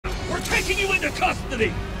taking you into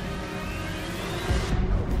custody!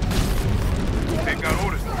 They've got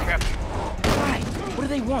orders from the captain. Why? What do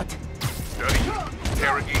they want? Study you,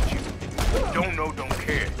 interrogate you. Don't know, don't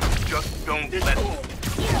care. Just don't let them.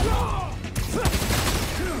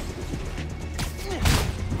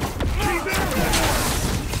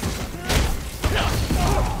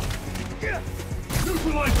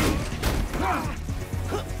 Neutralize him!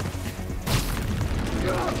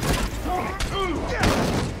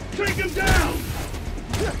 Take him down!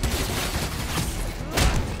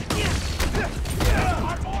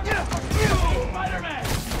 Spider-Man!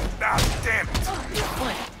 Ah, damn it!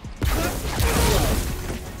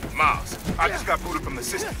 Miles, I just got booted from the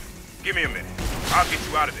system. Give me a minute. I'll get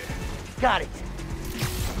you out of there. Got it.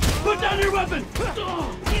 Put down your weapon!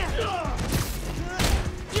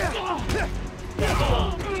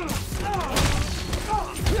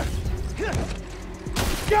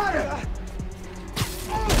 Got it!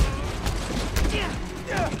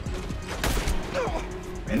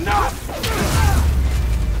 Enough!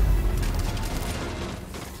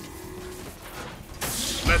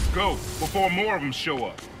 Let's go, before more of them show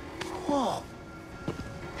up. Whoa.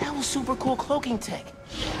 That was super cool cloaking tech.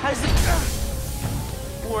 How does it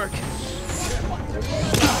work?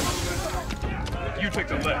 You take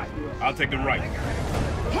the left, I'll take the right.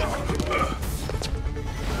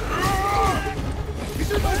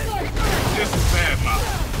 Just as bad,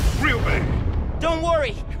 Miles. Real bad. Don't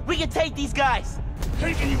worry. We can take these guys.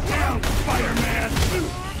 Taking you down, Spider-Man!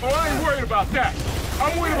 Oh, I ain't worried about that.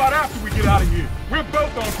 I'm worried about after we get out of here. We're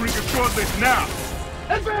both on Gringo's short list now.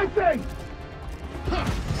 Advancing!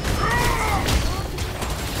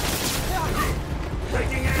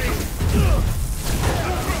 Taking aim!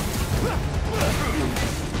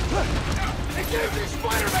 Engage me,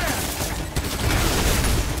 Spider-Man!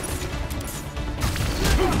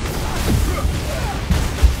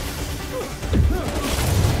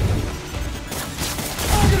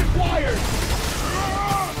 Target acquired!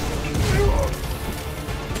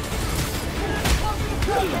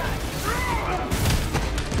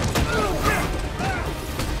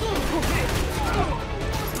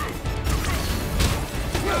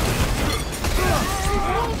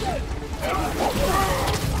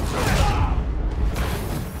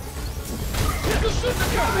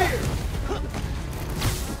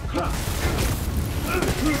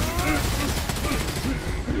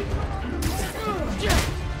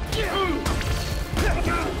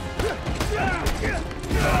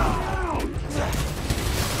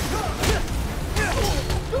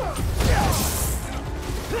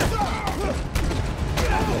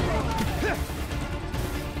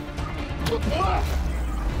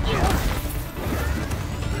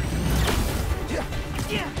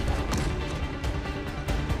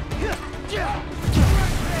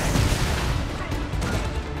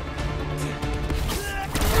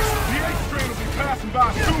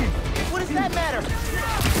 By soon. What does that matter?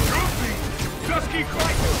 You'll see. Just keep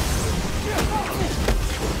fighting.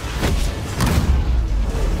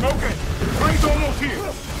 Okay, train's almost here.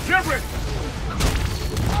 Get ready.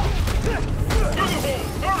 Through the hole.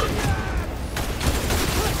 Hurry.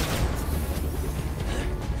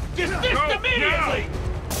 Dismissed immediately!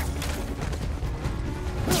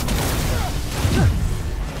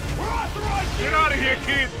 We're authorized! Get out of here,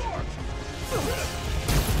 kid.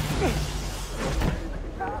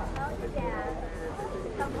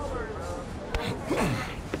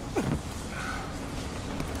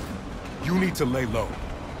 You need to lay low.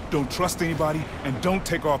 Don't trust anybody, and don't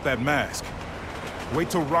take off that mask. Wait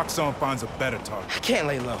till Roxxon finds a better target. I can't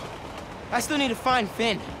lay low. I still need to find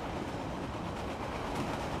Finn.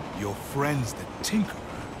 Your friend's the Tinkerer.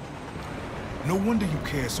 No wonder you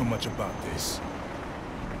care so much about this.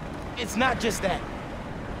 It's not just that.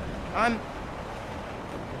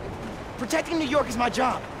 Protecting New York is my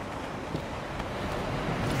job.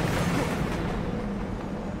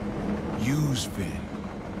 Use Finn.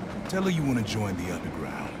 Tell her you want to join the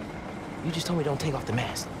underground. You just told me don't take off the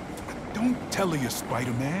mask. Don't tell her you're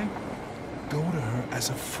Spider-Man. Go to her as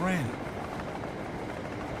a friend.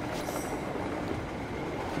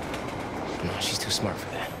 No, she's too smart for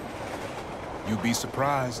that. You'd be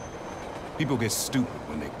surprised. People get stupid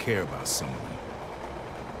when they care about someone.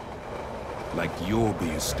 Like you're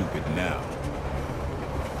being stupid now.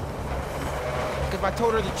 If I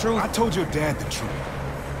told her the truth... I told your dad the truth.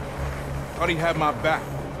 Thought he'd have my back.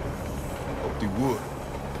 Hoped he would.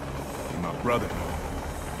 Be my brother.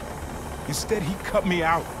 Instead, he cut me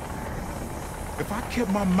out. If I kept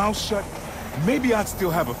my mouth shut, maybe I'd still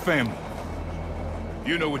have a family.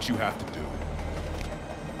 You know what you have to do.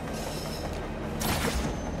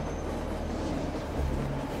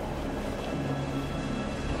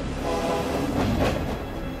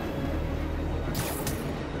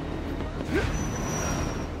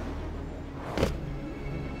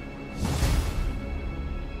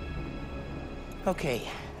 Okay,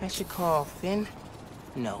 I should call Finn?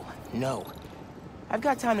 No. I've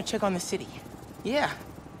got time to check on the city. Yeah.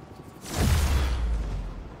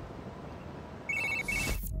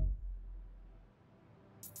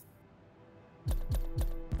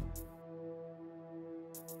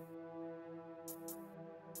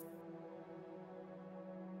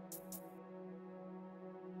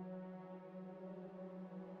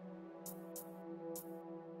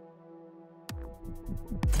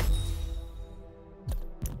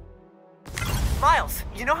 Miles,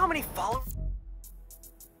 you know how many followers?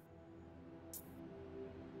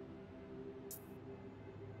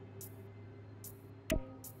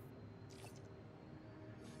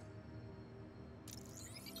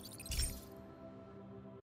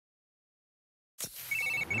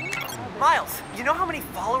 Miles, you know how many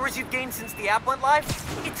followers you've gained since the app went live?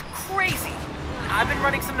 It's crazy! I've been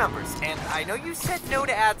running some numbers, and I know you said no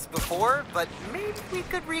to ads before, but maybe we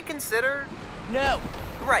could reconsider? No!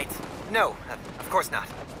 Right. No, of course not.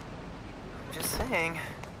 Just saying.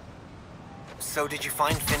 So did you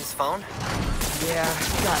find Finn's phone? Yeah,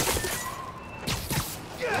 got it.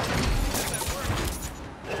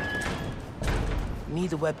 Need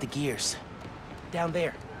to web the gears. Down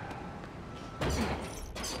there.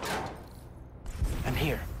 I'm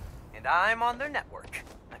here. And I'm on their network.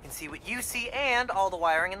 I can see what you see and all the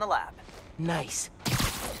wiring in the lab. Nice.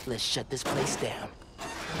 Let's shut this place down.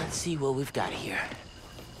 Let's see what we've got here.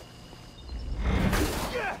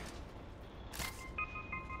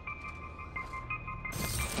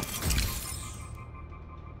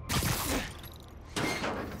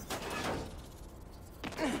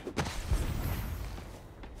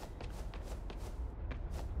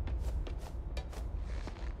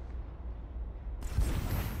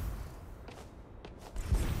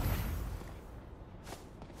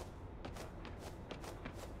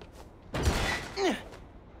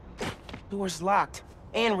 Door's locked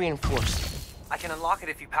and reinforced. I can unlock it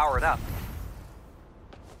if you power it up.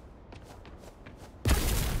 Did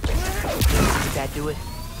that do it?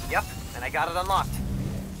 Yep, and I got it unlocked.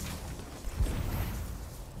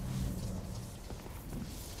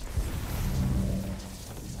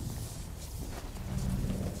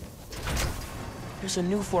 There's a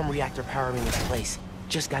new form reactor powering this place.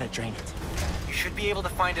 Just gotta drain it. You should be able to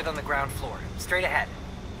find it on the ground floor. Straight ahead.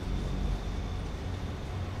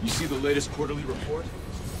 You see the latest quarterly report?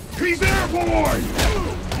 He's airborne!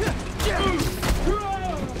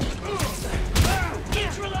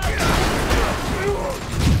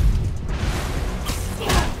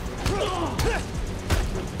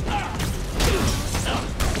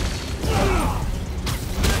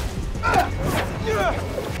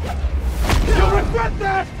 You'll regret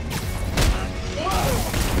that!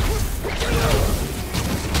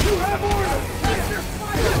 You have orders! Mr.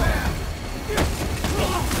 Spider-Man!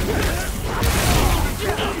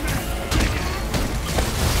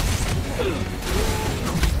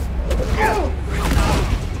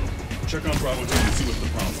 Check on Bravo 2 and see what's the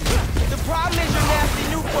problem. The problem is your nasty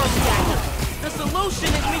new form reactor. The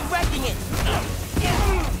solution is me wrecking it.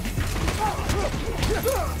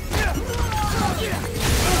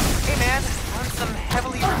 Hey man, found some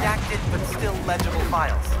heavily redacted but still legible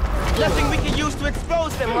files. Nothing we can use to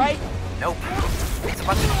expose them, right? Nope. It's a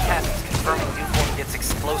bunch of tests confirming Newform gets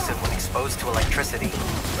explosive when exposed to electricity.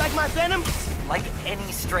 Like my venom? Like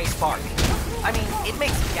any stray spark. I mean, it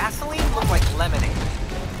makes gasoline look like lemonade.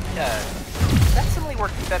 That suddenly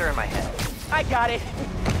worked better in my head. I got it.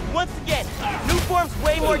 Once again, Newform's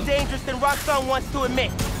way more dangerous than Roxxon wants to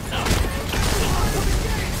admit.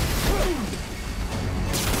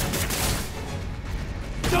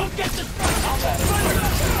 Don't get the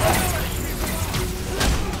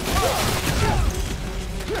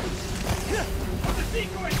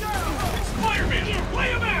Spider-Man! Lay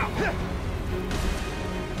him out!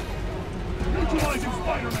 Neutralizing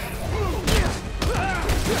Spider-Man!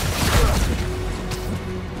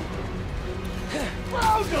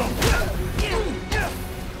 Round him!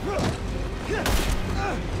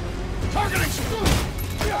 Targeting!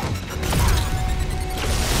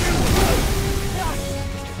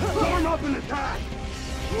 Form up and attack!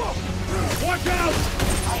 Watch out!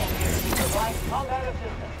 I am here to provide combat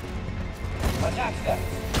assistance. Attack step.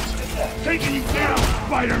 Taking you down,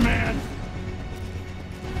 Spider-Man!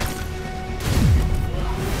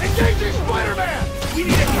 Engaging Spider-Man! We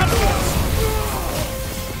need a counter!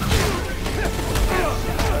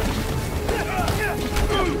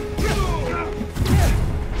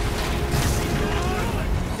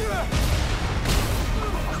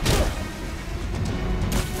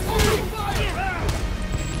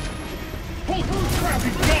 Holy crap,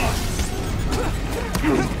 he's gone!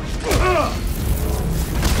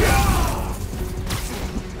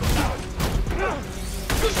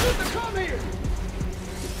 Come here!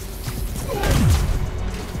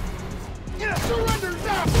 Surrender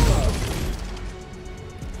now!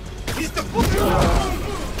 He's the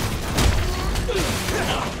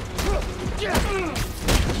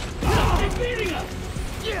He's beating us!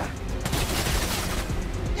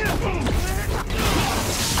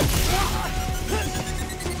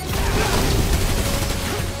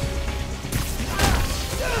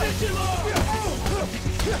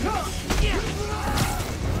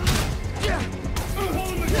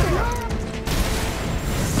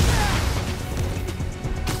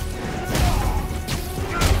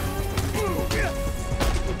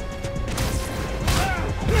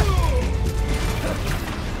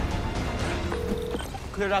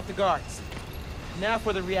 Cleared out the guards. Now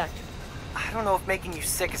for the reactor. I don't know if making you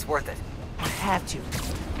sick is worth it. I have to.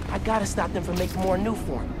 I gotta stop them from making more new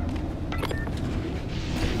form.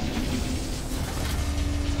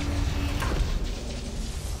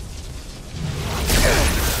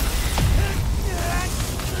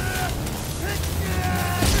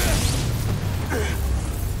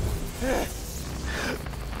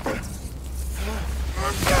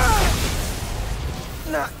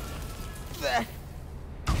 Not that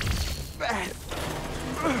bad.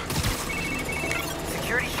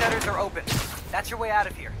 Security shutters are open. That's your way out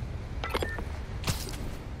of here.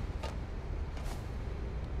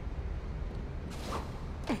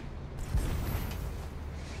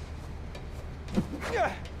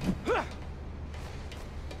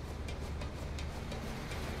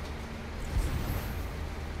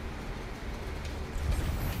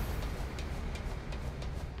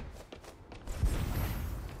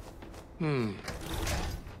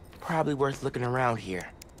 Probably worth looking around here.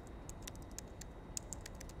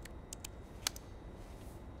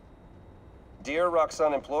 Dear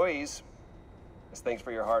Roxxon employees, as thanks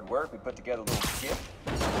for your hard work, we put together a little gift.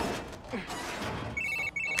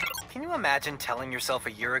 Can you imagine telling yourself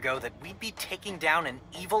a year ago that we'd be taking down an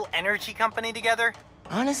evil energy company together?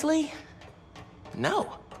 Honestly,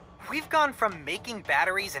 no. We've gone from making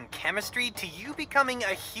batteries and chemistry to you becoming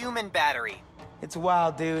a human battery. It's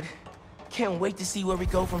wild, dude. Can't wait to see where we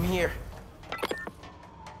go from here.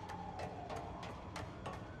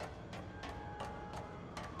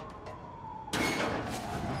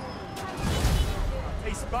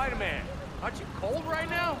 Hey, Spider-Man, aren't you cold right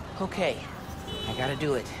now? Okay, I gotta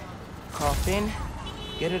do it. Call Finn,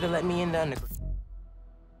 get her to let me in the underground.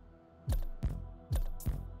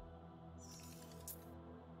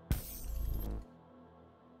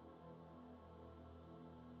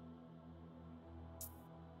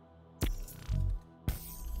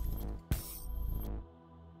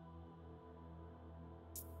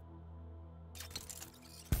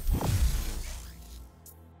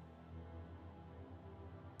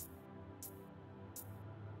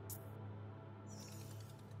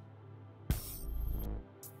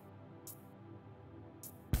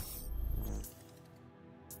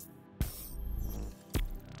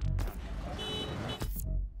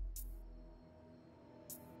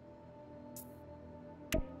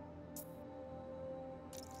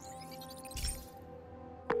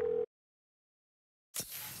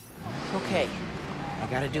 Okay, I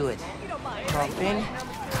gotta do it. Call Finn,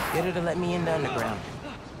 get her to let me in the underground.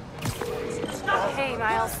 Hey,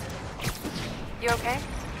 Miles. You okay?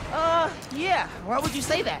 Yeah. Why would you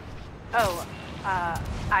say that? Oh,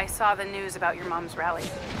 I saw the news about your mom's rally.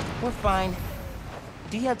 We're fine.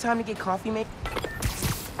 Do you have time to get coffee, mate?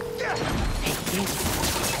 Hey, Finn,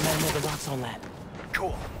 I'm at another Roxxon lab.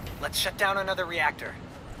 Cool. Let's shut down another reactor.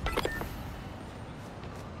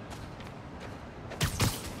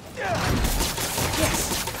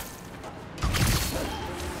 Yes!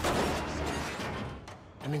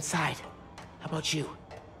 I'm inside. How about you?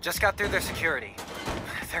 Just got through their security.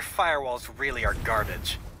 Their firewalls really are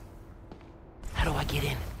garbage. How do I get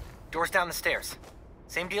in? Doors down the stairs.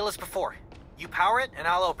 Same deal as before. You power it, and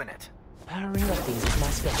I'll open it. Powering up things is my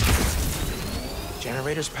specialty.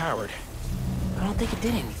 Generator's powered. I don't think it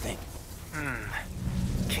did anything.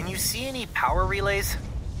 Can you see any power relays?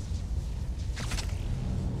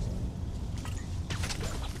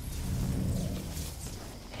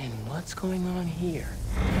 And what's going on here?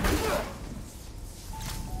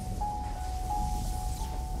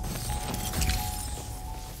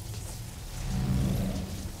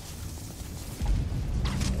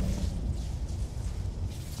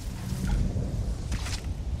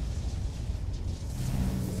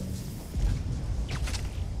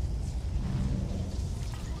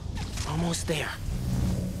 Almost there.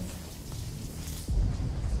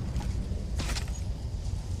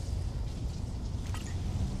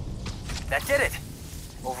 That did it.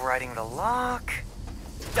 Overriding the lock.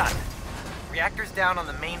 Done. Reactor's down on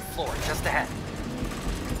the main floor, just ahead.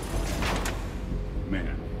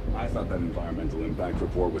 Man, I thought that environmental impact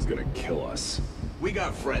report was gonna kill us. We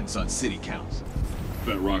got friends on city council.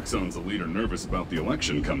 Bet Roxxon's the leader nervous about the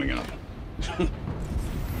election coming up. You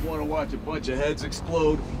wanna watch a bunch of heads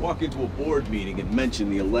explode? Walk into a board meeting and mention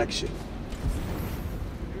the election.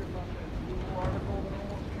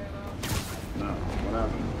 No, what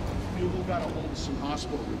happened? Bugle got a hold of some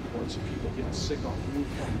hospital reports of people getting sick off the roof.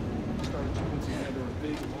 Started to put together a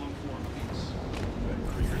big, long-form piece. Bet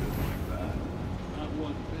Krieger didn't like that. Not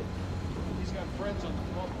one bit. He's got friends on the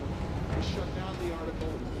front board. They shut down the article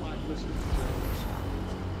and blacklisted the journalists.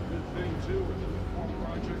 Good thing, too, with the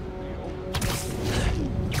project and the open.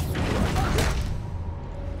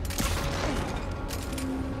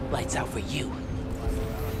 Lights out for you.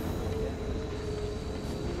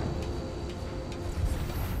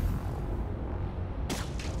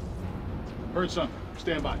 Heard something.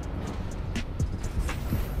 Stand by.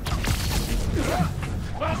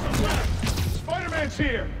 Last left! Spider-Man's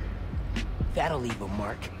here! That'll leave a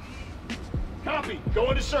mark. Copy. Go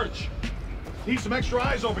into search. Need some extra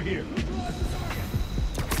eyes over here.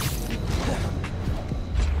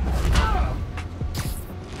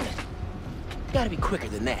 Gotta be quicker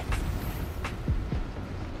than that.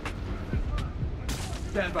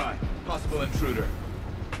 Stand by. Possible intruder.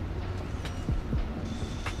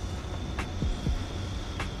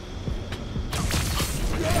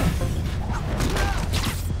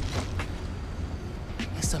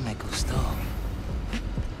 Eso me gustó.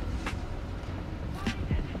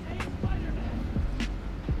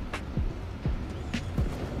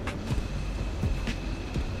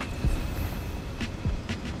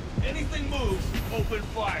 Anything moves, open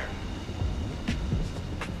fire.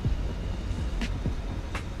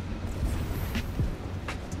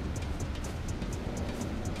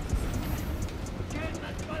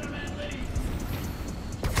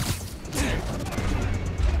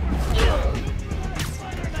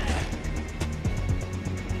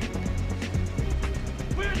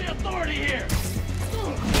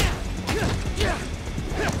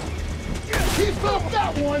 He felt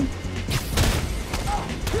that one!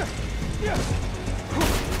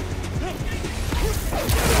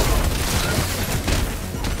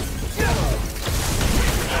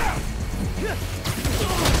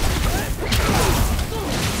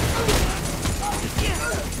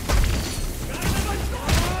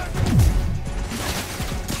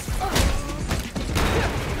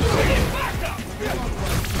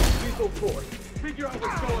 Figure out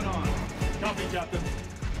what's going on. Copy, Captain.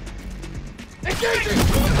 Engaging!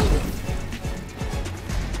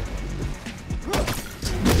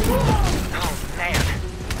 Oh, man.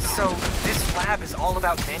 So, this lab is all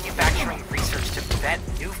about manufacturing research to prevent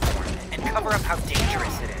Nuform and cover up how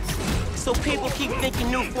dangerous it is. So people keep thinking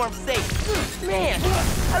Nuform's safe. Man,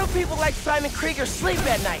 how do people like Simon Krieger sleep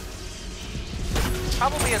at night?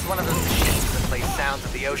 Probably has one of those machines that plays sounds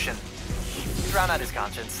of the ocean. Drown out his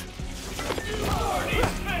conscience.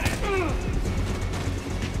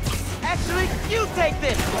 Actually, you take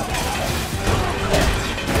this!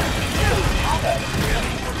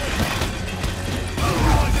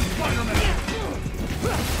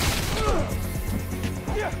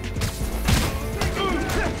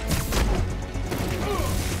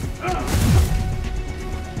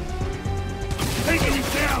 Taking you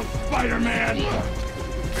down, Spider-Man!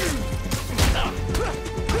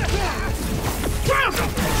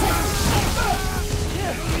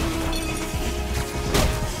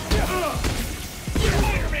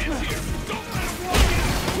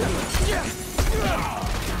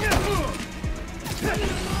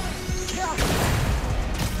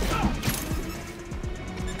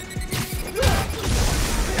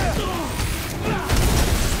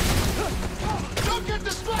 Don't get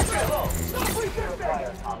distracted!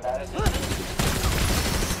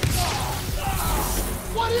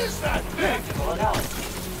 What is that thing?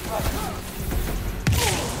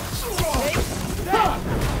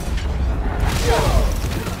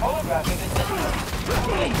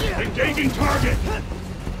 Engaging target!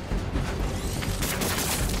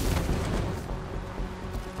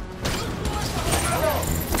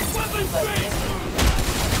 Weapons ready!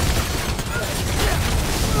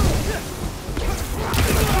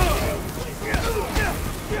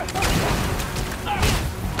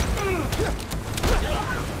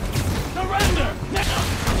 Surrender!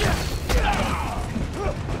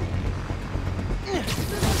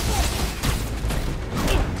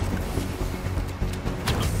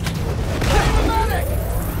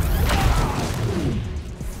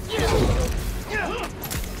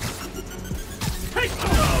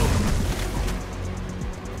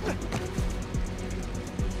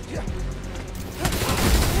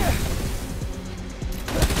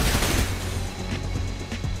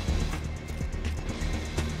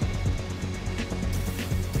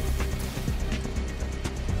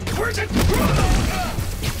 He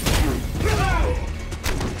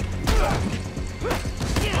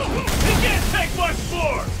can't take much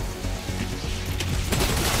more!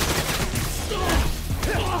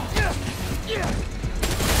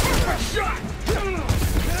 Perfect shot!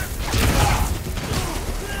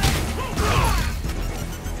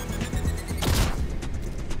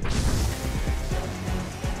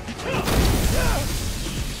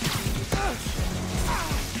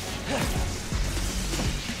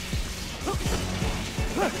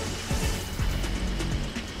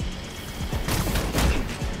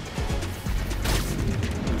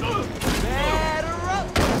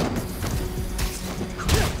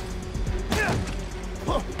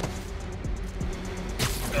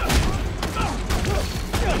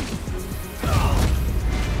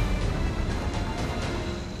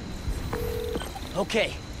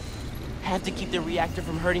 Okay. Have to keep the reactor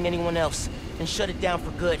from hurting anyone else, and shut it down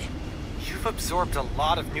for good. You've absorbed a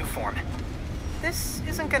lot of Nuform. This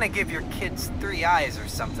isn't gonna give your kids 3 eyes or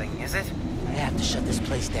something, is it? I have to shut this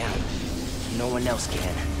place down. No one else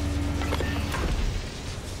can.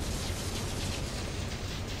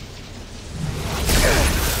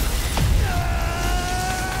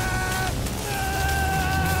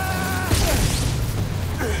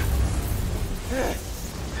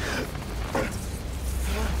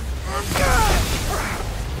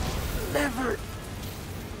 Never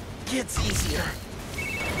gets easier.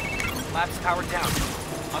 Lab's powered down.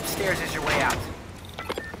 Upstairs is your way out.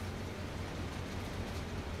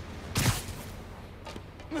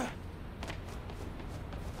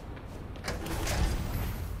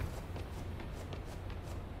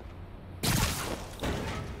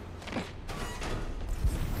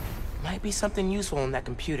 Might be something useful in that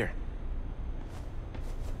computer.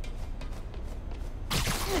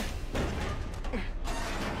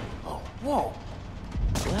 Oh, whoa.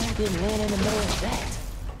 Well, I didn't land in the middle of that.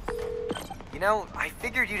 You know, I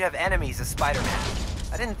figured you'd have enemies as Spider-Man.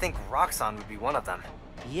 I didn't think Roxxon would be one of them.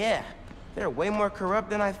 Yeah, they're way more corrupt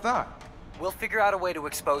than I thought. We'll figure out a way to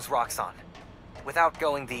expose Roxxon, without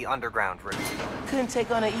going the underground route. Couldn't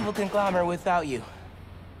take on an evil conglomerate without you.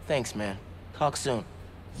 Thanks, man. Talk soon.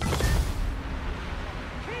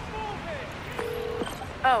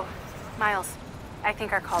 Oh, Miles. I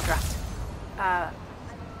think our call dropped.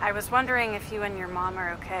 I was wondering if you and your mom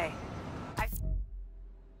are okay.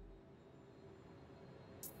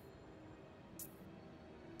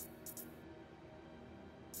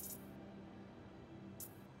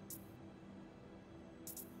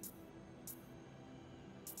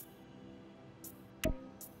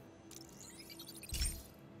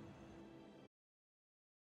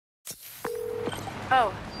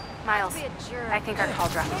 Oh, Miles. I think our call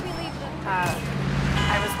dropped.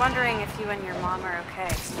 I was wondering if you and your mom are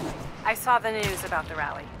okay. I saw the news about the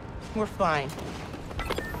rally. We're fine.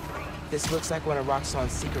 This looks like one of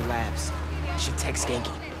Roxxon's secret labs. Should text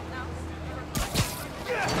Ganke.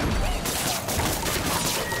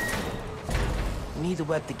 Need to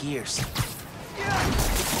web the gears.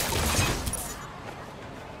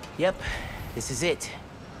 Yep, this is it.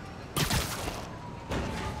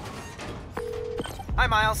 Hi,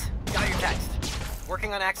 Miles. Got your text.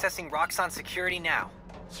 Working on accessing Roxxon security now.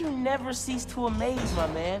 You never cease to amaze, my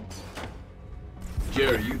man.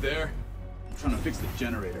 Jared, you there? I'm trying to fix the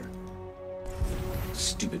generator.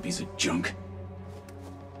 Stupid piece of junk.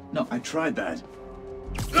 No, I tried that.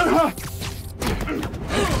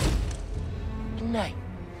 Good night.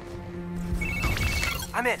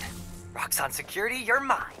 I'm in. Roxxon security, you're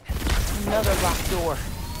mine. Another locked door.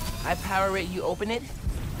 I power it, you open it?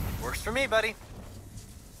 Works for me, buddy.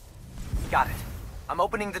 Got it. I'm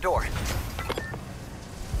opening the door.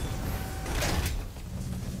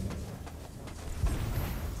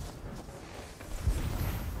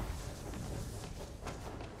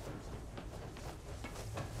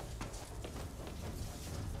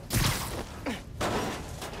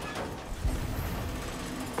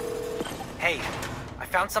 Hey, I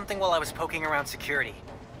found something while I was poking around security.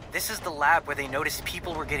 This is the lab where they noticed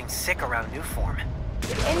people were getting sick around Nuform.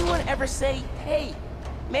 Did anyone ever say, hey,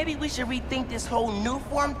 maybe we should rethink this whole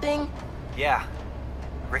Nuform thing? Yeah.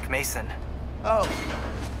 Rick Mason. Oh.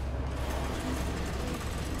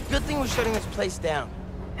 Good thing we're shutting this place down.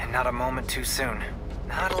 And not a moment too soon.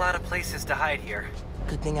 Not a lot of places to hide here.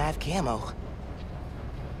 Good thing I have camo.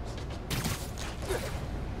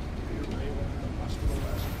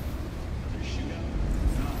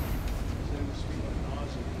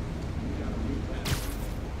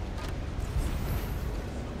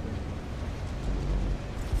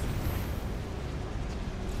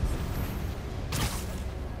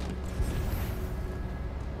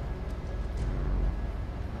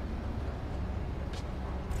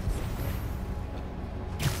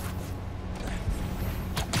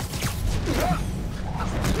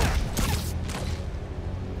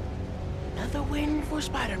 Another win for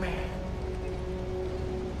Spider-Man.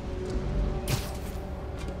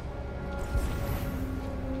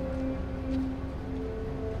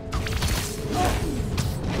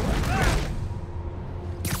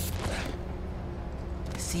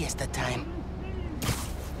 Siesta time.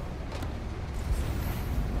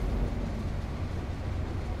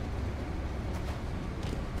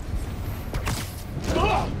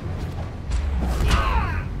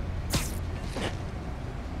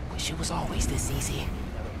 Wish it was always this easy.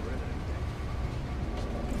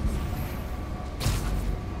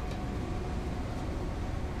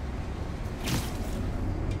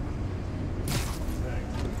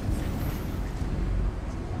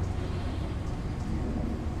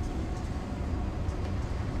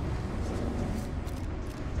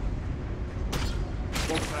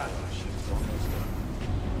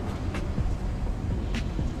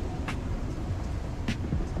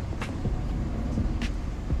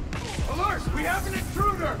 Alert! We have an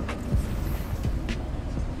intruder!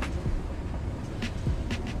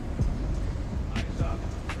 Eyes up.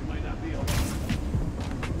 We might not be alone.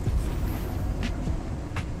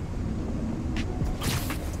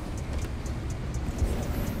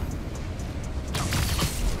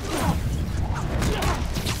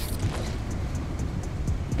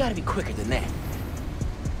 You gotta be quicker than that.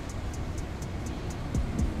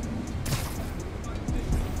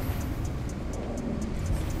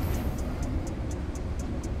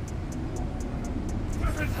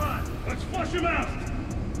 Weapons hot! Let's flush him out!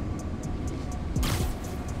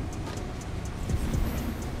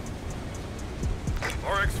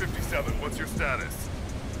 RX-57, what's your status?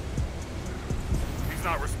 He's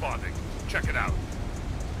not responding. Check it out.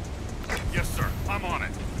 Yes, sir. I'm on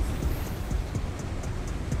it.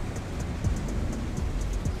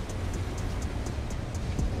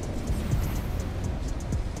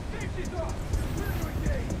 Safety's off! Clear to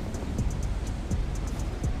engage!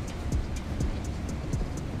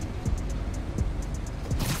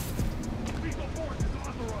 Lethal force is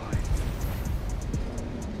authorized!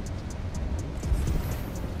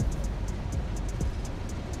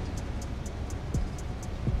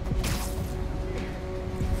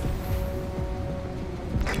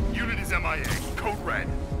 Unit is MIA. Code red.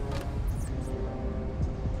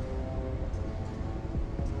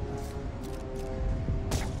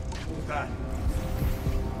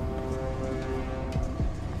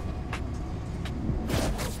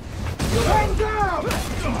 Hang down!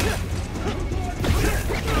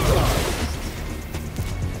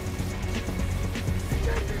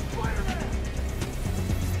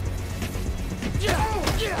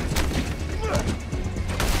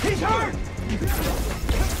 He's hurt!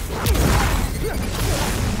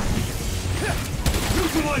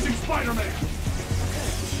 Neutralizing Spider-Man!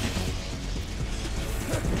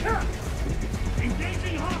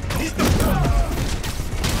 Engaging hostile!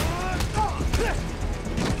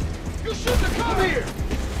 You shouldn't have come here!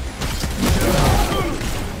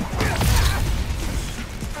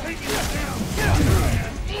 Taking it down!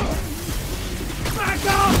 Back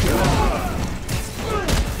up!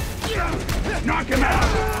 Knock him out!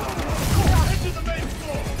 Into the main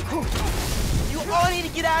floor! You all need to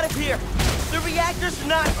get out of here. The reactor's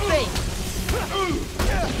not safe.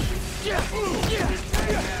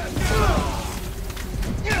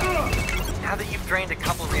 Now that you've drained a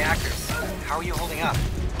couple reactors, how are you holding up?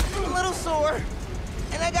 I'm a little sore,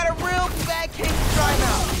 and I got a real bad case of dry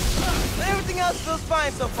mouth. But everything else feels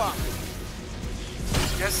fine so far.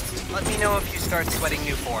 Just let me know if you start sweating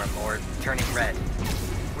new form or turning red.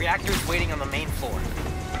 Reactors waiting on the main floor.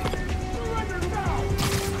 Surrender now!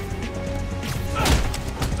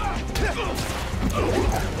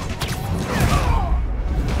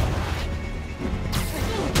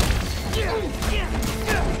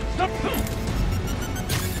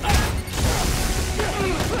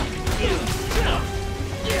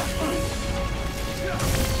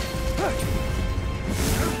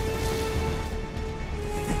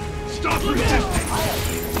 Stop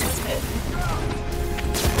resisting!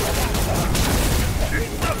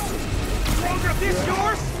 Ranger, this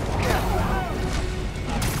yours?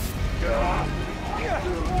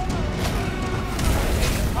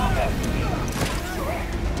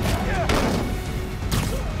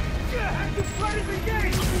 Active fighters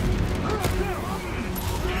engaged!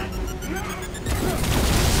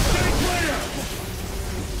 Stay clear!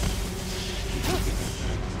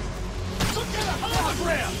 Look at a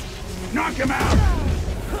hologram! Knock him out!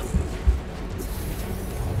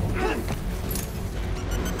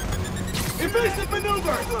 Evasive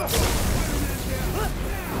maneuver!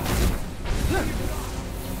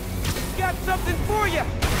 Got something for you.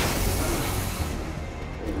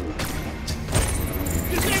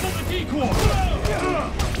 Disable the decoy!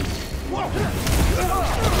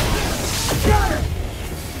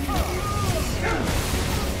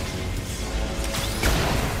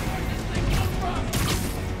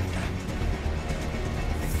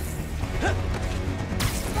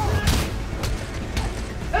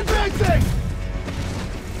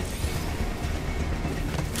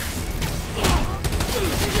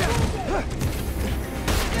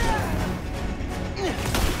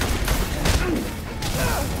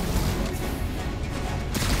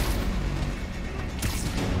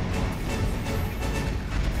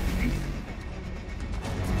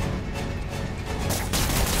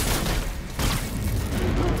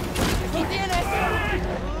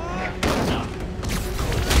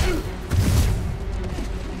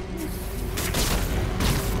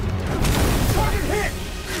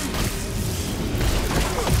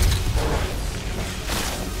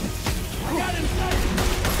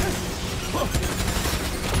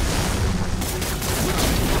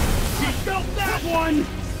 Run!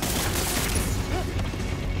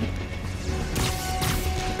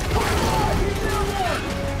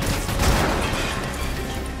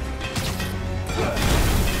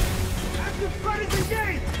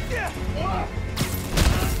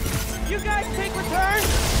 You guys take return?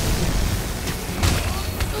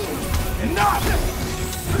 Enough!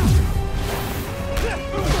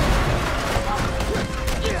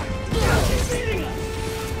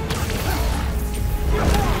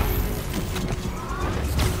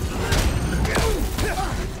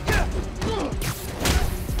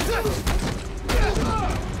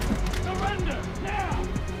 Surrender, now!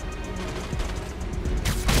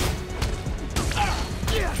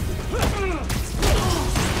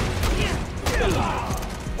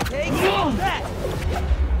 Take that!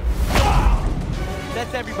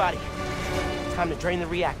 That's everybody. Time to drain the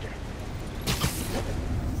reactor.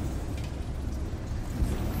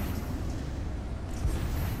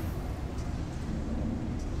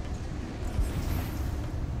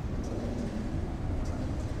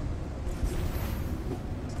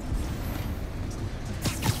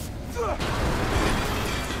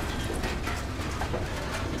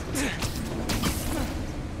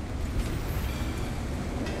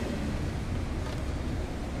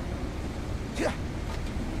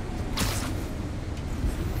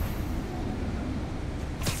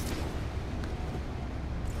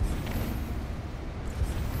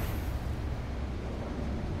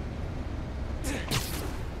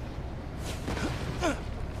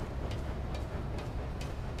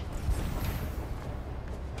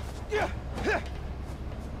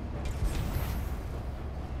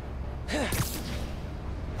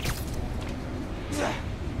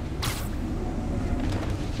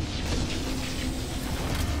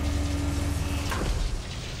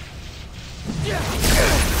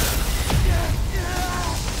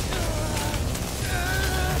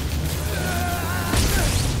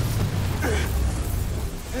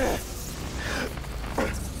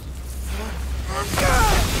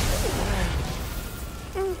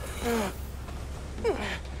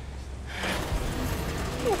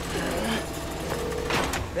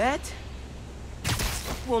 That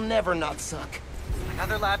will never not suck.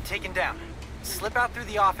 Another lab taken down. Slip out through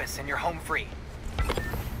the office and you're home free.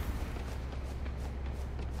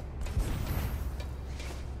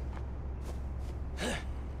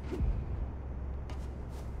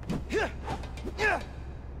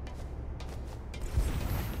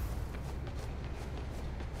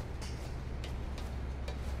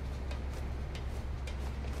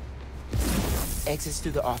 Exits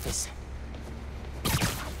through the office.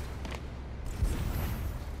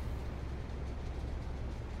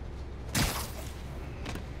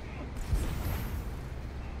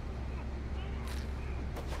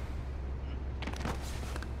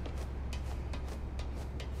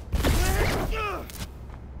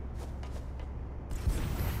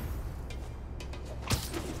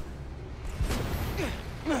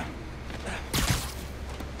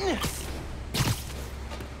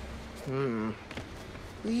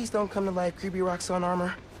 Please don't come to life, creepy Roxxon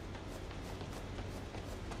armor.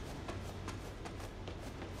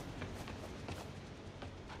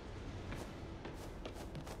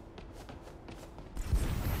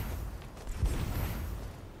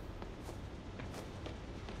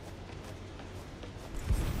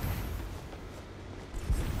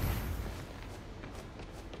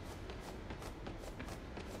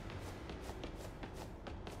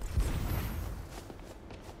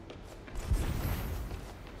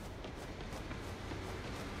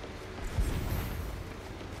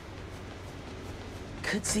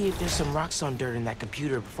 Could see if there's some Roxxon dirt in that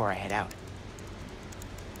computer before I head out.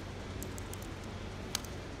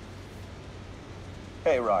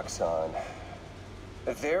 Hey, Roxxon.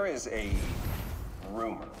 There is a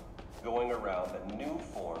rumor going around that new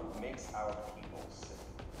form makes our people sick.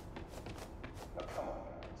 Now, come on,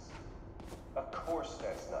 guys. Of course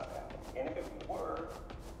that's not happening. And if it were,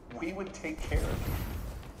 we would take care of you.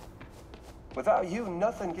 Without you,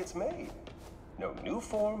 nothing gets made. No new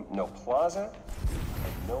form, no plaza,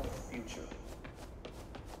 and no future.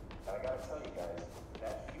 And I gotta tell you guys,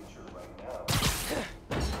 that future right now...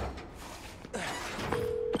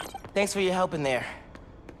 Thanks for your help in there.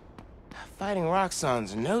 Fighting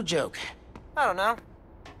Roxxon's no joke. I don't know.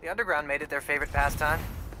 The Underground made it their favorite pastime.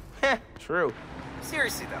 Heh, true.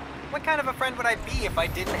 Seriously though, what kind of a friend would I be if I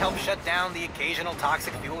didn't help shut down the occasional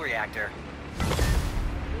toxic fuel reactor?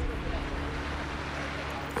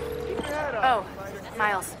 Oh,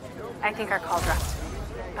 Miles. I think our call dropped.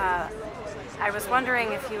 I was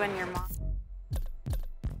wondering if you and your mom...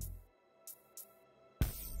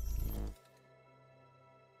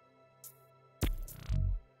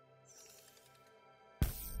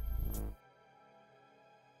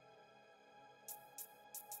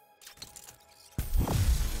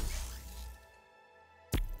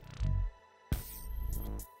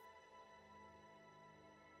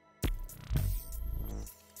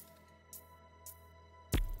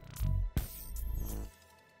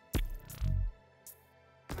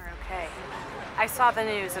 saw the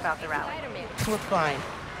news about the rally. We're fine.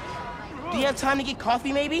 Do you have time to get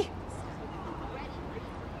coffee, maybe?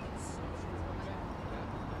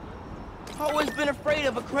 Always been afraid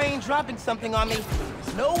of a crane dropping something on me.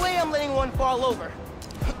 No way I'm letting one fall over.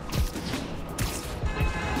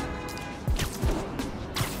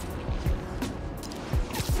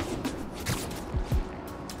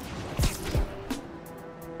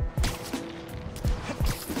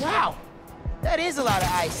 Wow, that is a lot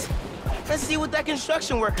of ice. Let's see what that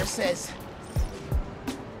construction worker says.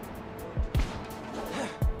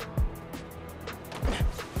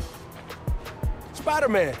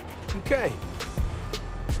 Spider-Man, you came.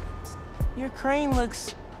 Your crane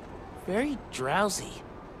looks very drowsy.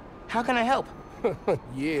 How can I help?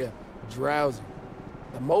 Yeah, drowsy.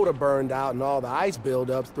 The motor burned out and all the ice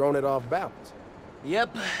buildups thrown it off balance.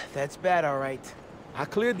 Yep, that's bad, all right. I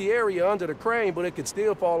cleared the area under the crane, but it could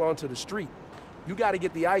still fall onto the street. You gotta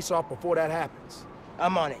get the ice off before that happens.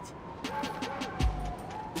 I'm on it.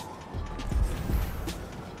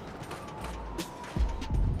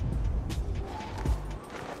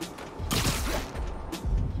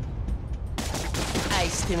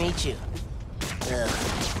 Nice to meet you. Ugh.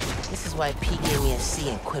 This is why Pete gave me a C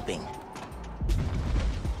in quipping.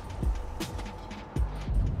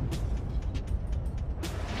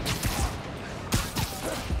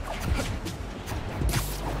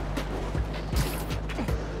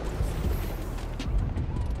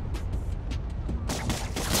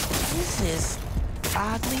 This is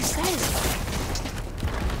oddly satisfying.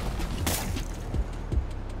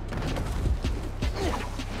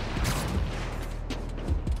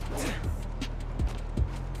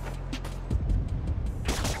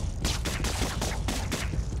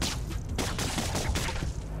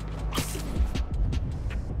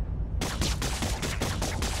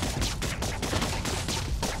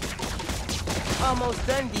 Almost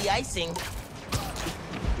done de-icing.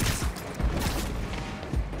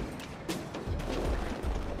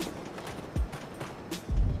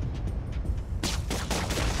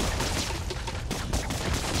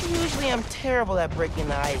 Usually I'm terrible at breaking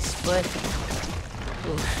the ice, but...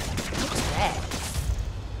 Ooh, what's that?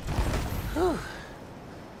 Whew.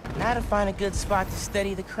 Now to find a good spot to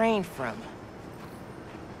steady the crane from.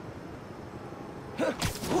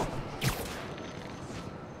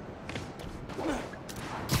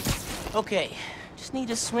 Okay, just need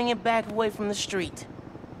to swing it back away from the street.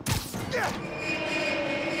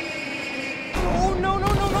 Oh, no, no,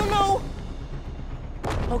 no, no, no!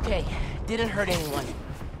 Okay, didn't hurt anyone.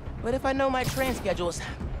 But if I know my train schedules,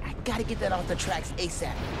 I gotta get that off the tracks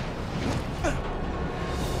ASAP.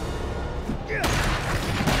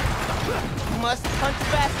 Must punch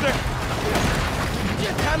faster!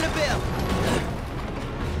 Just time to bail!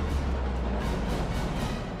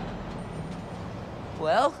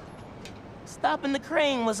 Well, stopping the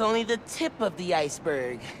crane was only the tip of the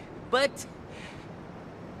iceberg. But...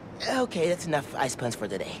 okay, that's enough ice puns for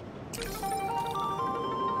today.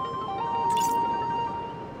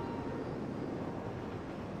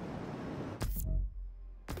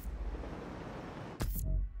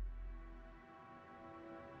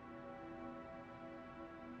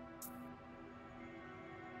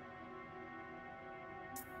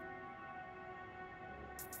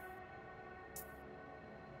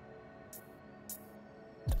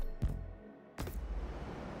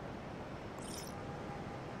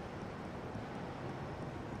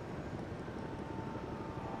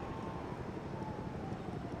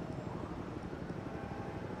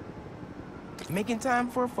 Making time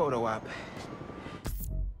for a photo op.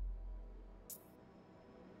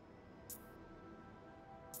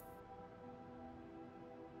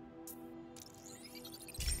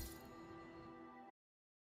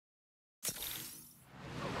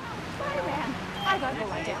 Spider-Man! I gotta go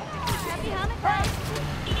lie down. Happy Hanukkah!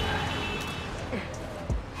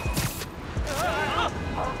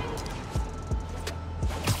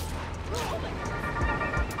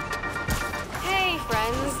 Hey,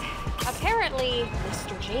 friends. Apparently,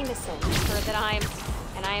 Mr. Jameson heard that I'm,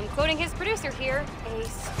 and I am quoting his producer here, a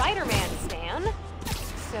Spider-Man stan.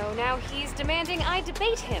 So now he's demanding I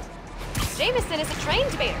debate him. Jameson is a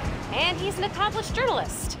trained debater, and he's an accomplished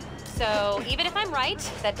journalist. So even if I'm right,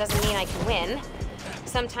 that doesn't mean I can win.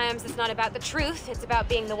 Sometimes it's not about the truth, it's about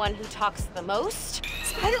being the one who talks the most.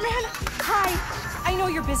 Spider-Man, hi. I know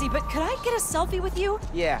you're busy, but could I get a selfie with you?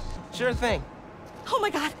 Yeah, sure thing. Oh my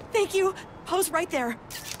God, thank you. Pose right there.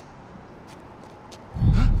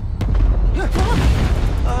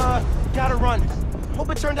 Gotta run. Hope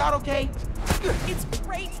it turned out okay. It's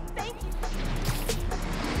great, thank you.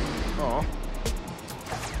 Aw.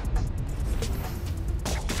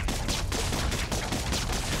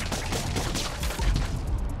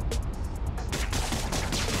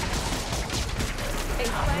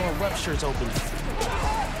 More ruptures open.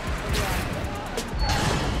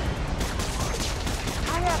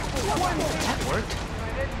 That worked.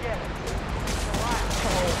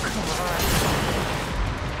 Oh, come on.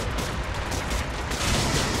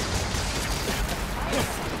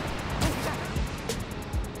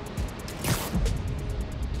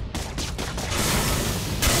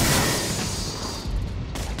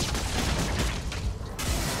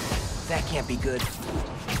 That can't be good.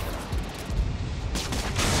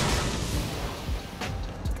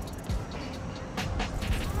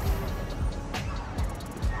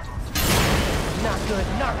 Not good,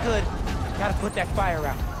 not good. Gotta put that fire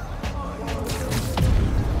out.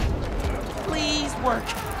 Please work.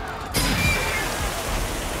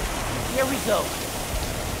 Here we go.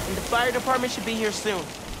 And the fire department should be here soon.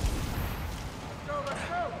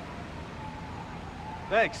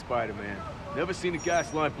 Thanks, Spider-Man. Never seen a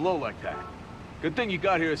gas line blow like that. Good thing you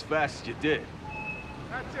got here as fast as you did.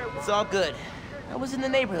 It's all good. I was in the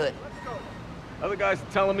neighborhood. Other guys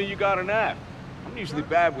are telling me you got an app. I'm usually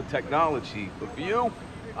bad with technology, but for you,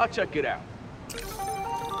 I'll check it out.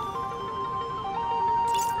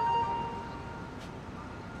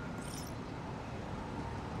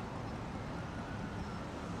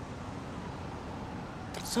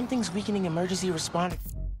 Something's weakening emergency responder.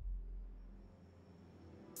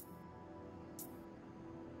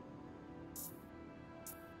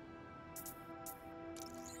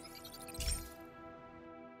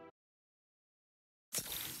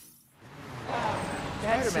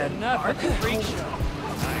 That's enough of the freak show.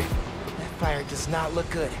 That fire does not look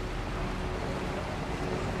good.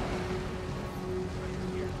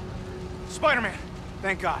 Spider-Man!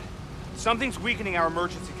 Thank God. Something's weakening our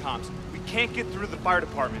emergency comms. We can't get through to the fire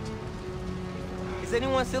department. Is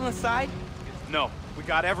anyone still inside? No, we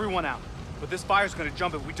got everyone out. But this fire's gonna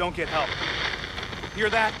jump if we don't get help. Hear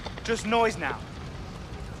that? Just noise now.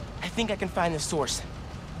 I think I can find the source.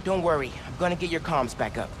 Don't worry, I'm gonna get your comms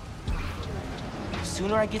back up. The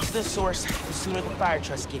sooner I get to the source, the sooner the fire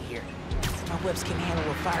trucks get here. My webs can handle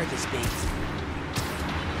a fire this big.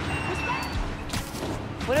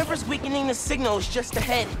 Whatever's weakening the signal is just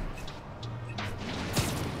ahead.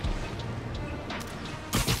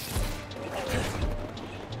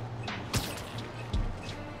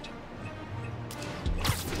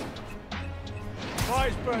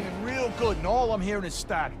 Fire's burning real good, and all I'm hearing is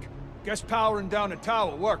static. Guess powering down the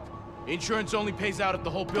tower worked. Insurance only pays out if the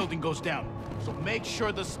whole building goes down. So make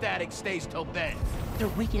sure the static stays till then. They're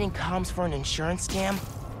weakening comms for an insurance scam?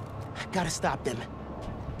 I gotta stop them.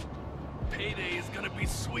 Payday is gonna be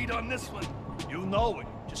sweet on this one. You know it.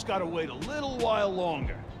 Just gotta wait a little while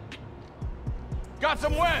longer. Got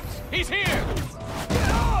some webs! He's here!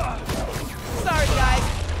 Sorry, guys.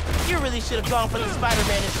 You really should have gone for the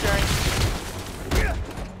Spider-Man insurance.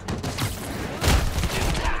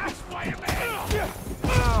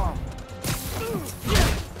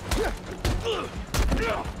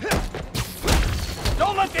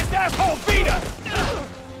 Don't let this asshole beat us!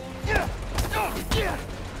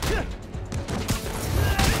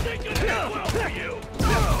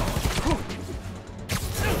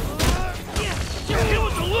 He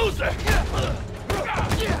was a loser!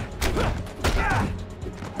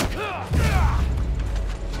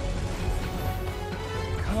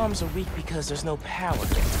 Comms are weak because there's no power.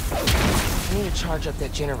 I need to charge up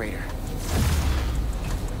that generator.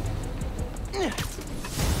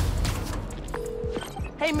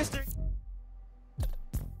 Hey, Mr.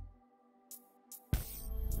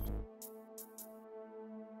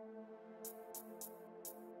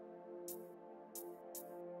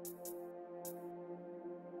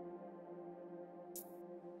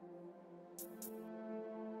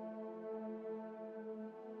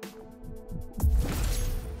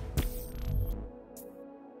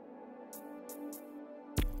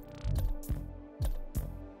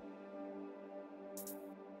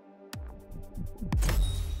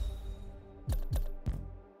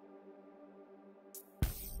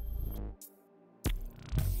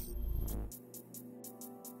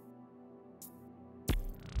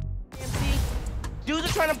 Dudes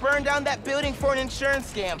are trying to burn down that building for an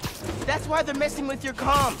insurance scam. That's why they're messing with your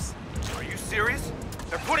comms. Are you serious?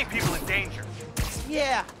 They're putting people in danger.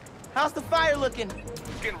 Yeah. How's the fire looking?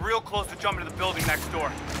 It's getting real close to jumping to the building next door,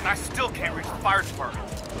 and I still can't reach the fire department.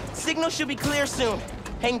 Signal should be clear soon.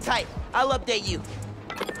 Hang tight. I'll update you.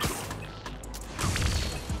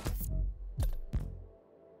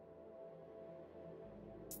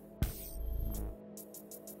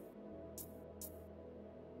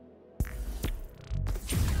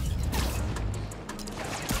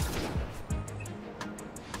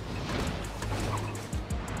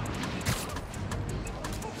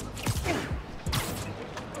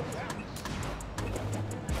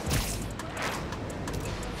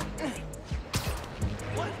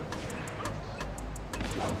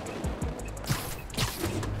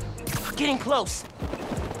 getting close.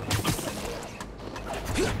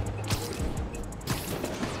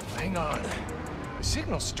 Hang on. The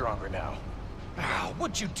signal's stronger now. Ah,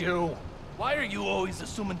 what'd you do? Why are you always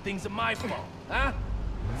assuming things are my fault, huh?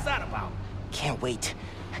 What's that about? Can't wait.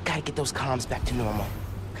 I gotta get those comms back to normal.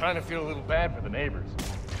 Kind of feel a little bad for the neighbors.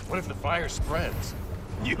 What if the fire spreads?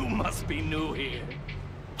 You must be new here.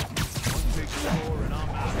 One big floor and I'm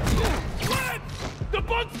out. Run! The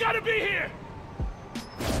bunk's gotta be here!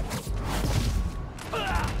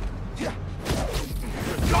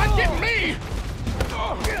 God, get me!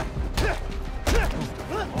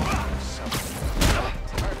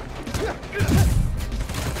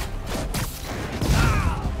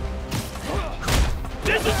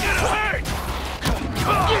 This is gonna hurt!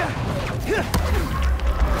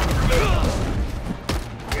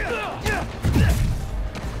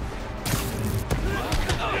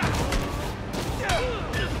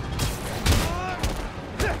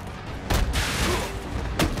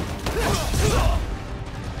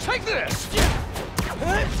 Take this!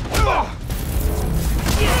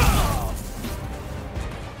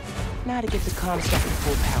 Now to get the comms back to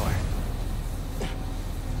full power.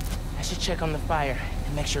 I should check on the fire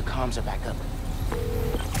and make sure comms are back up.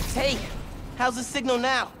 Hey, how's the signal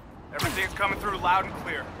now? Everything's coming through loud and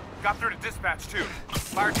clear. Got through to dispatch, too.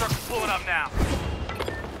 Fire truck's pulling up now.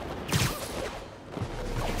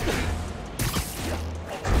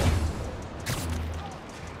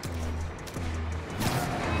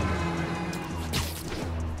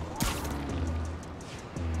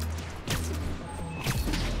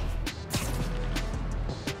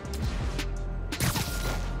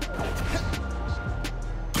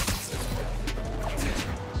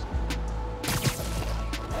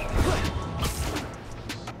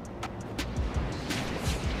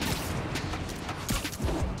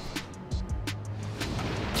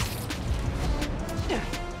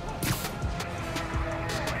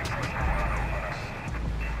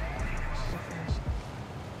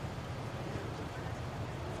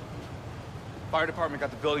 Fire department got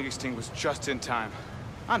the building extinguished just in time.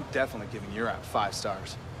 I'm definitely giving your app 5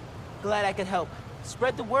 stars. Glad I could help.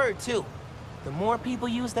 Spread the word, too. The more people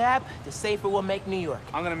use the app, the safer we'll make New York.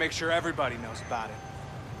 I'm gonna make sure everybody knows about it.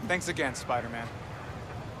 Thanks again, Spider-Man.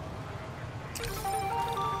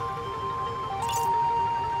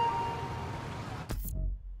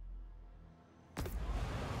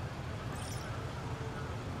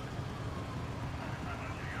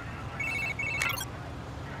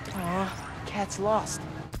 Aw, Cat's lost.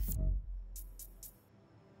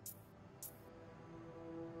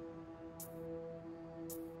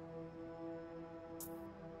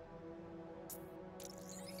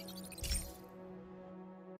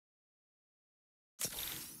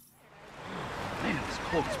 Man, this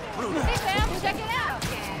cold is brutal. Hey, fam, check it out.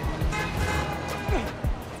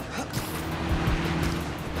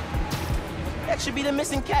 That should be the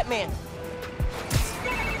missing Catman.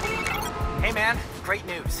 Hey man, great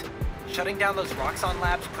news. Shutting down those Roxxon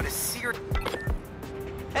labs put a seared...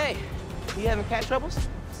 Hey, you having cat troubles?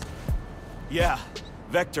 Yeah.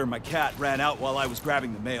 Vector, my cat, ran out while I was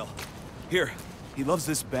grabbing the mail. Here, he loves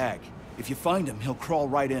this bag. If you find him, he'll crawl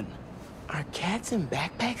right in. Are cats in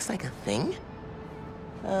backpacks like a thing?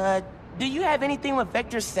 Do you have anything with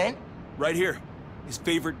Vector's scent? Right here. His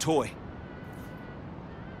favorite toy.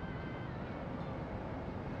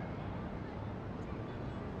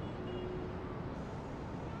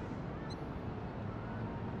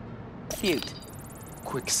 Cute.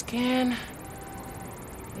 Quick scan.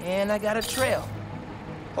 And I got a trail.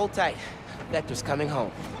 Hold tight. Vector's coming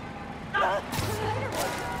home. Up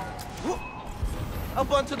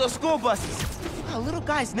onto those school buses. Wow, little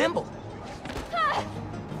guy's nimble.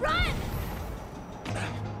 Run!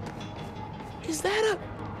 Is that a...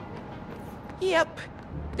 Yep.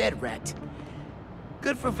 Dead rat.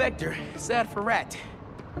 Good for Vector, sad for Rat.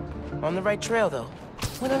 On the right trail, though.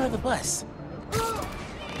 Went under the bus.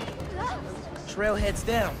 Trail heads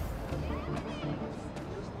down.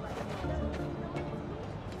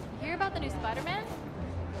 Hear about the new Spider-Man?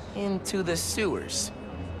 Into the sewers.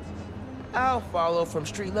 I'll follow from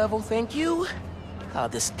street level, thank you. Oh,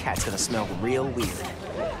 this cat's gonna smell real weird.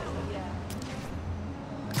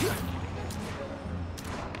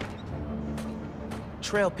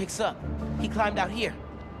 Trail picks up. He climbed out here.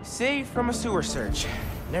 Saved from a sewer search.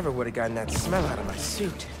 Never would have gotten that smell out of my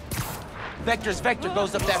suit. Vector's Vector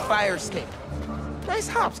goes up that fire escape. Nice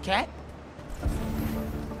hops, Cat.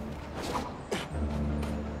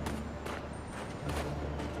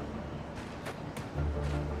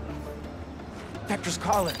 Vector's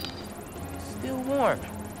calling. Still warm.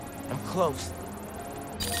 I'm close.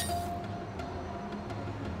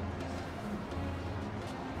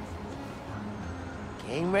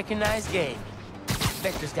 Game recognized game.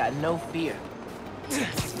 Vector's got no fear.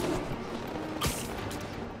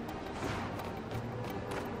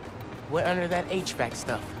 What under that HVAC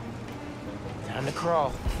stuff? Time to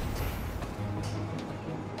crawl.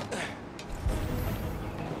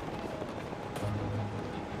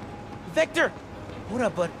 Vector! Hold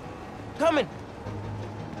up, bud. Coming!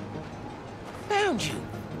 Found you!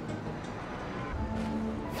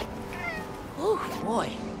 Oh,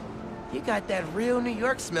 boy. You got that real New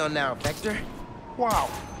York smell now, Vector. Wow.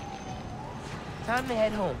 Time to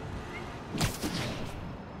head home.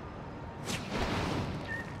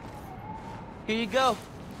 Here you go.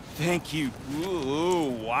 Thank you. Ooh,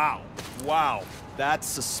 wow. Wow.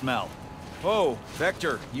 That's the smell. Oh,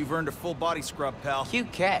 Vector, you've earned a full body scrub, pal.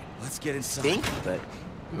 Cute cat. Let's get inside. Stinky, but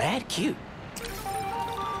mad cute.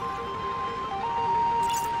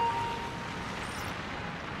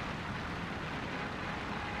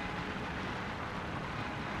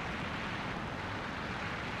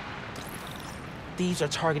 Thieves are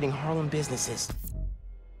targeting Harlem businesses.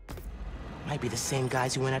 Might be the same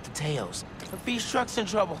guys who went after Teos. But Beast Truck's in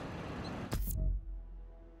trouble.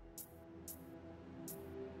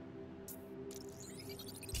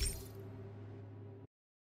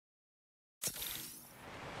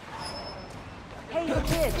 Hey, the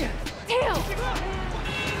kid! Damn!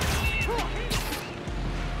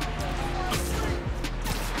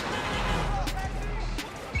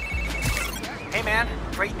 Hey man,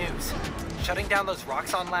 great news. Shutting down those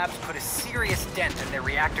Roxxon labs put a serious dent in their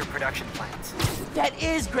reactor production plans. That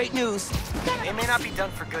is great news. It may not be done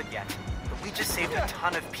for good yet, but we just saved a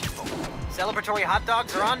ton of people. Celebratory hot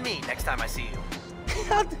dogs are on me next time I see you.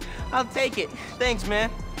 I'll take it. Thanks, man.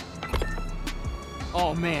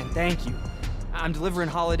 Oh man, thank you. I'm delivering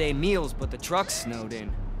holiday meals, but the truck's snowed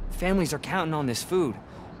in. Families are counting on this food.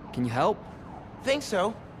 Can you help? Think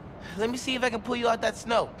so. Let me see if I can pull you out that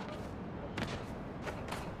snow.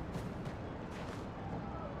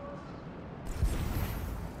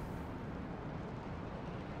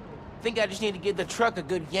 Think I just need to give the truck a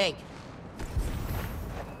good yank.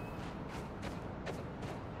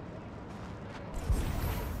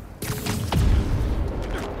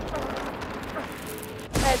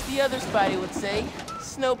 As the other Spidey would say,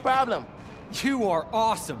 it's no problem. You are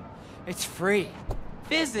awesome. It's free.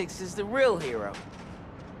 Physics is the real hero.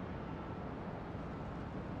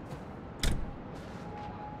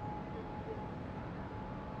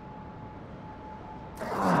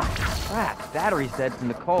 Crap, battery's dead from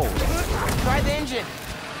the cold. Try the engine.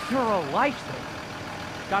 You're a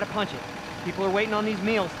lifesaver. Gotta punch it. People are waiting on these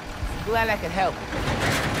meals. Glad I could help.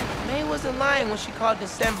 May wasn't lying when she called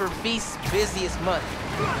December Beast's busiest month.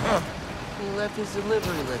 He left his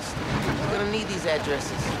delivery list. He's gonna need these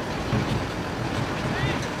addresses.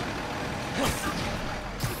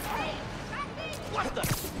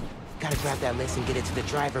 Gotta grab that list and get it to the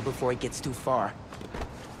driver before it gets too far.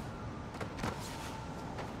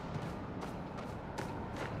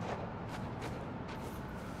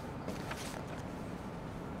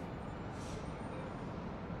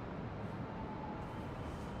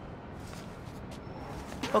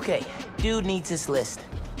 Okay, dude needs this list.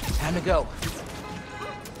 Time to go.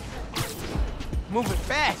 Moving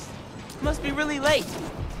fast. Must be really late.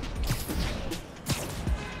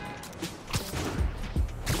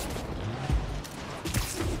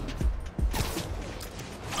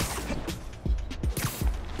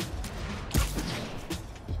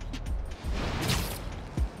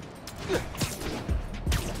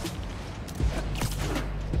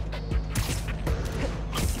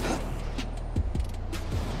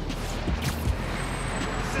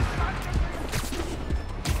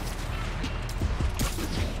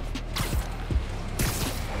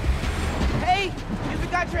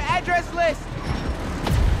 Your address list!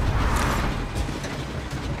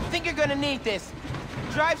 I think you're gonna need this.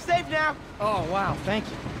 Drive safe now. Oh, wow, thank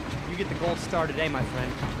you. You get the gold star today, my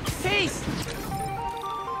friend. Peace!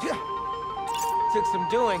 Took some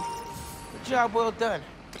doing. Good job well done.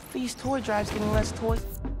 These toy drives getting less toys.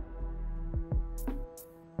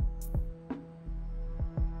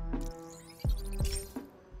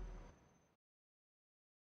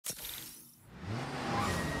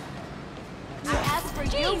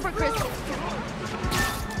 You for Christmas.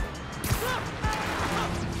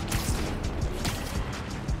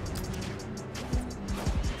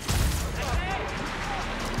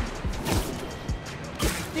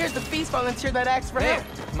 Here's the Feast volunteer that asked for help.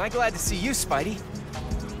 Am I glad to see you, Spidey?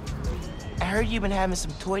 I heard you've been having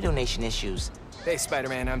some toy donation issues. Hey,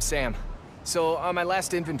 Spider-Man, I'm Sam. So, on my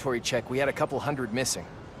last inventory check, we had a couple hundred missing.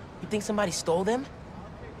 You think somebody stole them?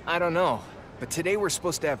 I don't know. But today we're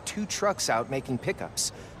supposed to have 2 trucks out making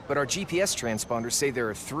pickups. but our GPS transponders say there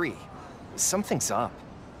are 3. Something's up.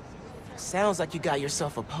 Sounds like you got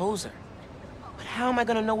yourself a poser. But how am I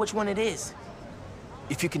gonna know which one it is?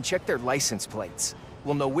 If you can check their license plates,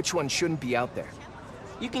 we'll know which one shouldn't be out there.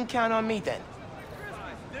 You can count on me then.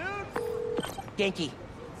 Genki,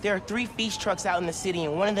 there are 3 feast trucks out in the city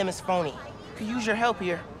and one of them is phony. Could use your help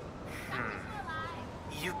here.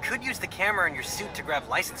 You could use the camera in your suit to grab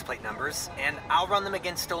license plate numbers, and I'll run them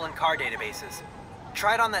against stolen car databases.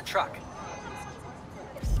 Try it on that truck.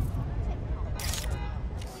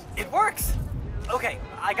 It works! Okay,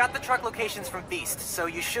 I got the truck locations from Feast, so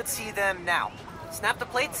you should see them now. Snap the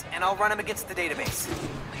plates, and I'll run them against the database.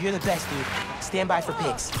 You're the best, dude. Stand by for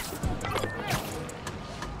pics.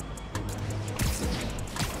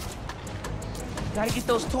 Gotta get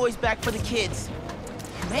those toys back for the kids.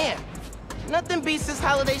 Man, nothing beats this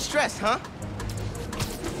holiday stress, huh?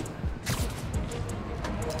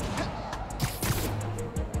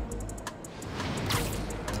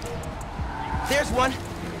 There's one.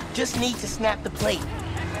 Just need to snap the plate.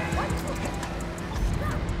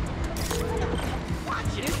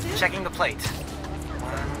 Checking the plate.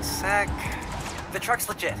 1 sec. The truck's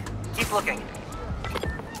legit. Keep looking.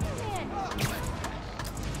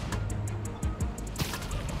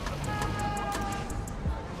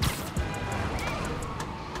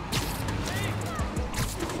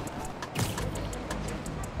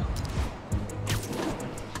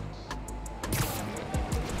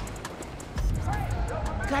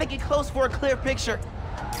 Gotta get close for a clear picture.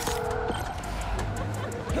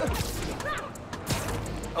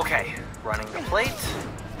 Okay, running the plate.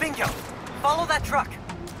 Bingo! Follow that truck.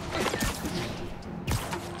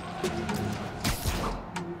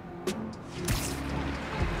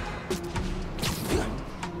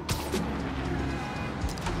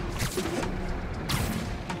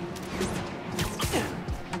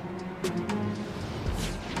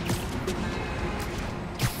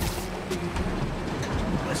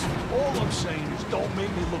 Listen, all I'm saying is don't make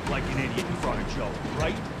me look like an idiot in front of Joe,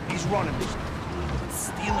 right? He's running this.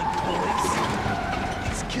 Stealing toys?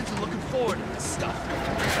 These kids are looking forward to this stuff.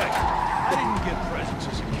 Heck, I didn't get presents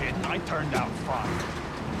as a kid, and I turned out fine.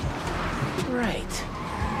 Right.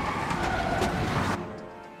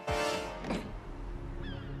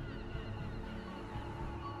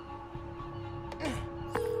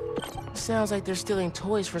 Sounds like they're stealing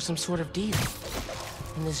toys for some sort of deal.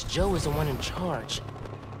 And this Joe is the one in charge.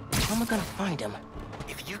 How am I gonna find him?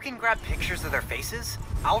 If you can grab pictures of their faces,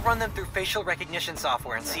 I'll run them through facial recognition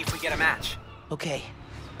software and see if we get a match. Okay.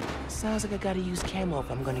 Sounds like I gotta use camo if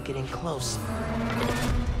I'm gonna get in close.